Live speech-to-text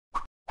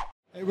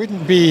It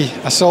wouldn't be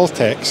a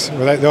SALTEX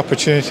without the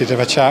opportunity to have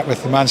a chat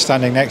with the man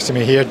standing next to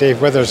me here,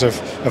 Dave Withers of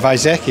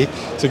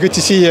ISEKI. So good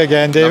to see you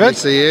again, David. Lovely to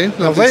see you.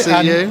 Lovely to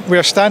see you.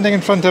 We're standing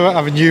in front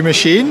of a new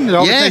machine. It's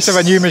always nice to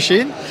have a new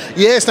machine.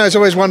 Yes, no, it's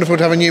always wonderful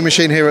to have a new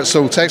machine here at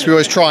SALTEX. We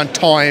always try and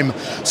time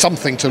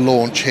something to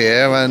launch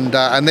here, and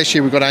this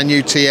year we've got our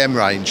new TM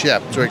range. Yeah,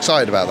 so we're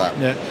excited about that.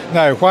 Yeah.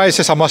 Now, why is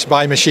this a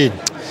must-buy machine?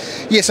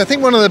 Yes, I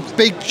think one of the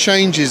big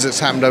changes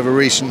that's happened over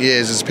recent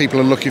years is people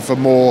are looking for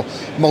more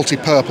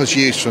multi-purpose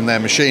use from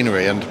their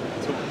machinery, and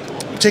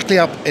particularly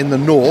up in the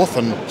north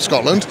and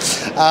Scotland,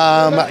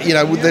 you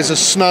know, there's a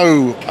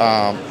snow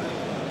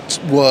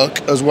work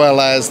as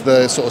well as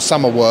the sort of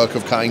summer work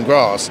of cutting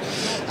grass.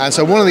 And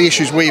so one of the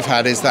issues we've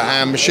had is that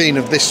our machine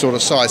of this sort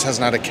of size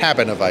hasn't had a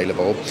cabin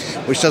available,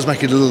 which does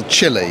make it a little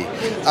chilly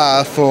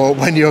for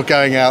when you're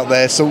going out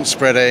there salt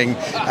spreading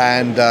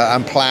and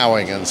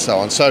ploughing and so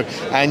on. So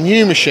our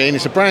new machine,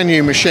 it's a brand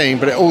new machine,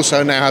 but it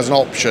also now has an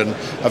option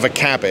of a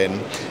cabin,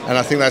 and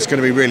I think that's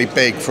going to be really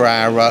big for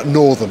our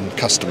northern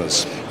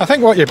customers. I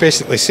think what you're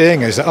basically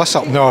saying is that us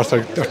up north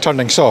are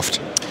turning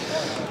soft.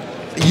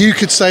 You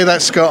could say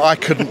that, Scott. I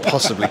couldn't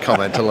possibly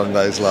comment along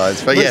those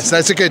lines, but yes,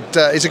 that's a good.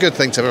 It's a good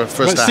thing for us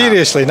to have. But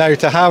seriously, now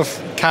to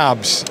have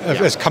cabs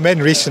has come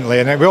in recently,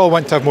 and we all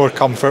want to have more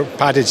comfort,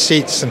 padded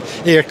seats, and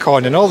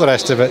aircon, and all the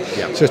rest of it.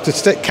 Yeah. So to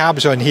stick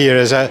cabs on here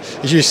is,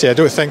 as you say, I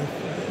don't think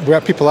where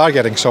people are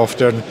getting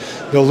softer, and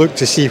they'll look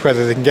to see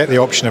whether they can get the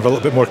option of a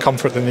little bit more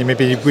comfort than they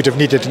maybe would have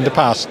needed in the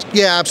past.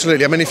 Yeah,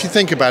 absolutely. I mean, if you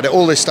think about it,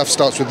 all this stuff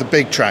starts with the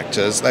big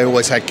tractors. They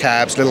always had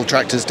cabs, little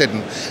tractors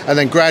didn't. And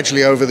then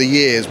gradually over the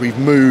years, we've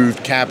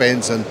moved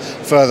cabins and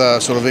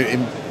further sort of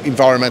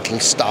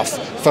environmental stuff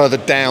further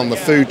down the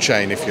food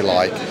chain, if you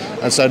like.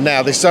 And so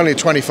now this is only a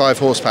 25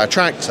 horsepower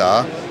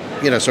tractor,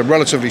 you know, so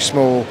relatively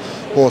small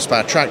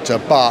horsepower tractor,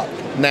 but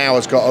now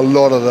has got a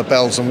lot of the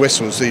bells and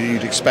whistles that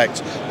you'd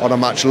expect on a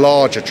much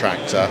larger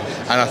tractor,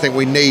 and I think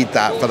we need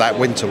that for that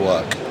winter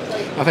work.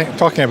 I think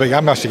talking about, I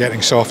must be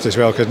getting soft as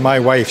well, because my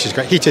wife, she's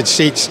got heated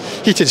seats,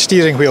 heated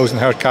steering wheels in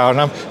her car, and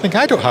I'm thinking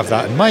I don't have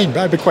that in mine, but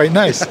that'd be quite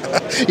nice.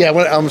 Yeah,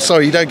 well, I'm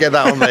sorry, you don't get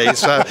that on me,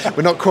 so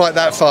we're not quite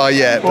that far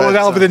yet. Well,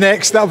 that'll be the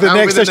next. That'll be the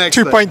next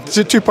 2.0.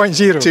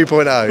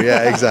 2.0,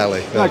 yeah,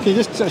 exactly. Yeah. Can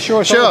you just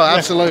show us? Sure,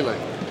 absolutely.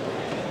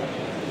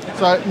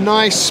 So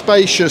nice,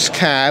 spacious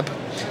cab.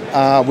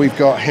 We've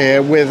got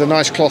here with a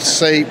nice cloth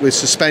seat with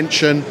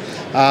suspension,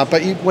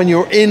 but when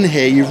you're in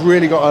here you've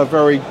really got a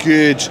very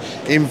good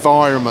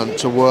environment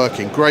to work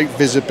in. Great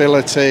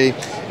visibility,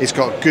 it's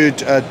got good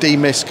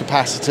demist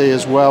capacity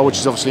as well, which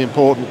is obviously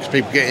important because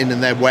people get in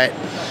and they're wet,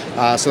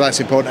 so that's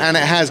important, and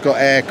it has got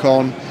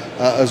aircon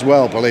as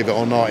well, believe it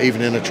or not,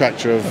 even in a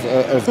tractor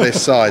of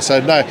this size. So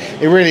no,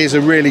 it really is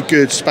a really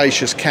good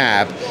spacious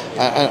cab,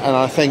 and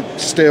I think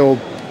still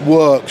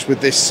works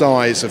with this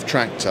size of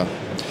tractor.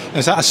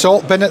 Is that a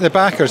salt bin at the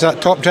back, or is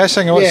that top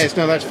dressing? Or yes,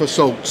 no, that's for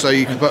salt. So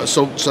you can put a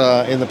salt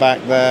in the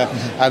back there,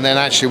 and then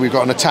actually we've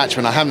got an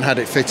attachment. I haven't had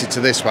it fitted to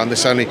this one.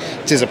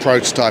 It is a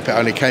prototype. It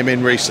only came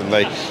in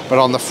recently. But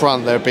on the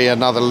front there'd be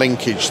another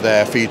linkage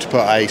there for you to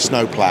put a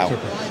snow plough.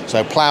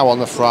 So plough on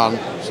the front,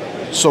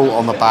 salt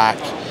on the back.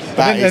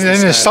 And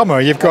in the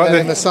summer you've got.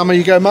 In the summer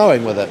you go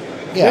mowing with it.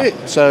 Yeah,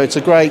 really? So it's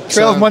a great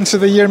 12 months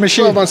of the year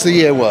machine. 12 months of the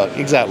year work,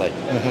 exactly.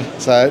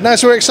 So no,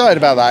 so we're excited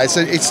about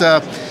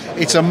that.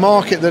 It's a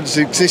market that's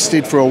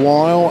existed for a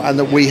while and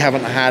that we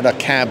haven't had a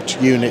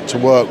cabbed unit to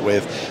work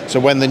with. So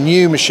when the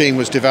new machine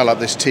was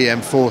developed, this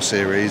TM4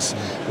 series,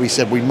 we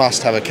said we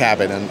must have a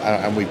cabin,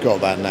 and we've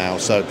got that now.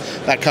 So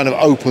that kind of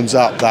opens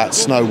up that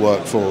snow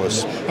work for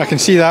us. I can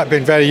see that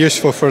being very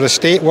useful for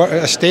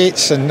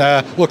estates and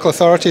local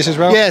authorities as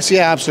well. Yes,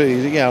 yeah,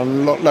 absolutely. You know,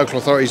 local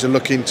authorities are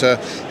looking to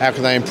how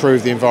can they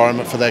improve the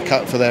environment for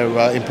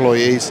their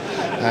employees,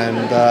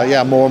 and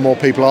yeah, more and more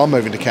people are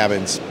moving to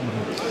cabins.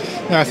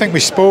 Now, I think we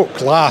spoke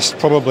last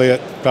probably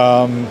at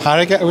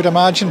Harrogate, I would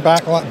imagine,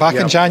 back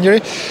in January.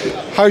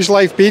 How's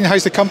life been?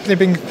 How's the company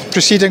been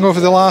proceeding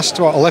over the last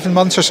 11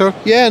 months or so?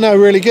 Yeah, no,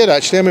 really good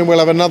actually. I mean, we'll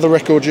have another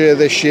record year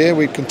this year.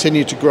 We've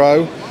continued to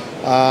grow.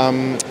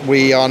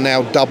 We are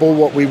now double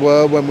what we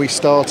were when we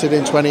started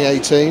in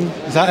 2018.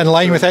 Is that in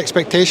line with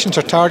expectations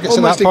or targets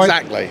at that point? Almost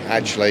exactly,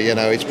 actually. You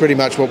know, it's pretty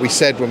much what we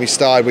said when we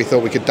started. We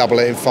thought we could double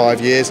it in 5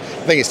 years. I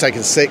think it's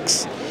taken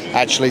 6.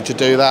 Actually to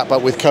do that,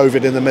 but with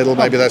COVID in the middle,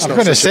 maybe that's not. I'm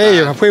going to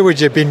say, where would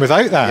you have been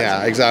without that?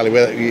 Yeah, exactly.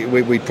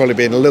 We'd probably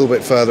been a little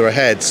bit further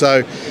ahead.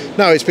 So,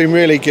 no, it's been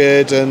really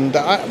good, and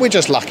we're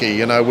just lucky.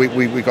 You know,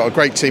 we've got a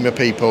great team of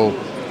people.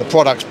 The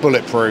product's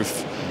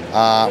bulletproof.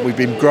 We've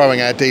been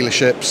growing our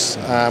dealerships.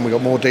 We've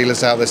got more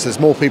dealers out there. So there's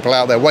more people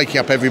out there waking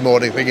up every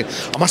morning thinking,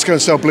 I must go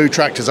and sell blue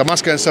tractors. I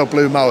must go and sell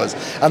blue mowers.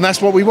 And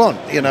that's what we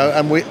want. You know,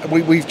 and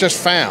we've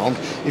just found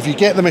if you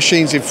get the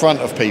machines in front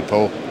of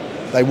people,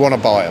 they want to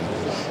buy them.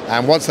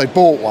 And once they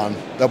bought one,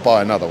 they'll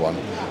buy another one.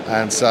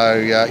 And so,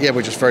 yeah,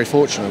 we're just very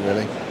fortunate,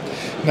 really.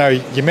 Now,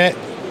 you met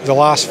the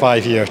last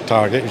 5-year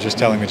target, you were just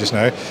telling me just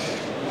now.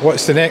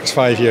 What's the next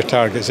 5-year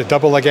target? Is it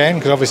double again?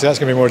 Because obviously that's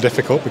going to be more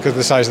difficult because of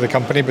the size of the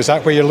company. But is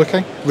that where you're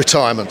looking?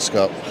 Retirement,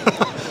 Scott.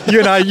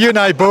 You and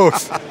I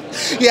both.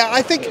 Yeah,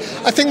 I think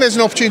there's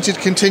an opportunity to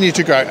continue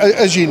to grow.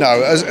 As you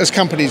know, as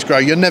companies grow,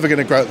 you're never going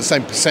to grow at the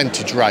same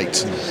percentage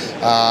rate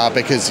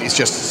because it's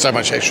just so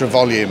much extra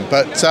volume.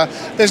 But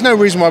there's no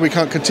reason why we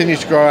can't continue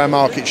to grow our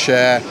market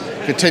share,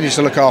 continue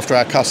to look after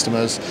our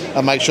customers,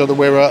 and make sure that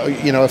we're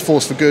a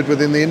force for good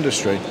within the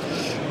industry.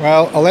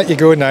 Well, I'll let you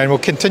go now, and we'll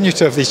continue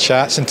to have these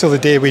chats until the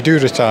day we do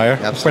retire,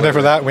 Absolutely.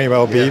 Whenever that may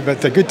well be. Yeah.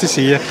 But good to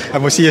see you,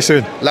 and we'll see you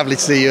soon. Lovely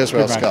to see you as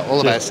well, Scott. All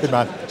the Cheers. best. Good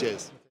man.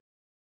 Cheers.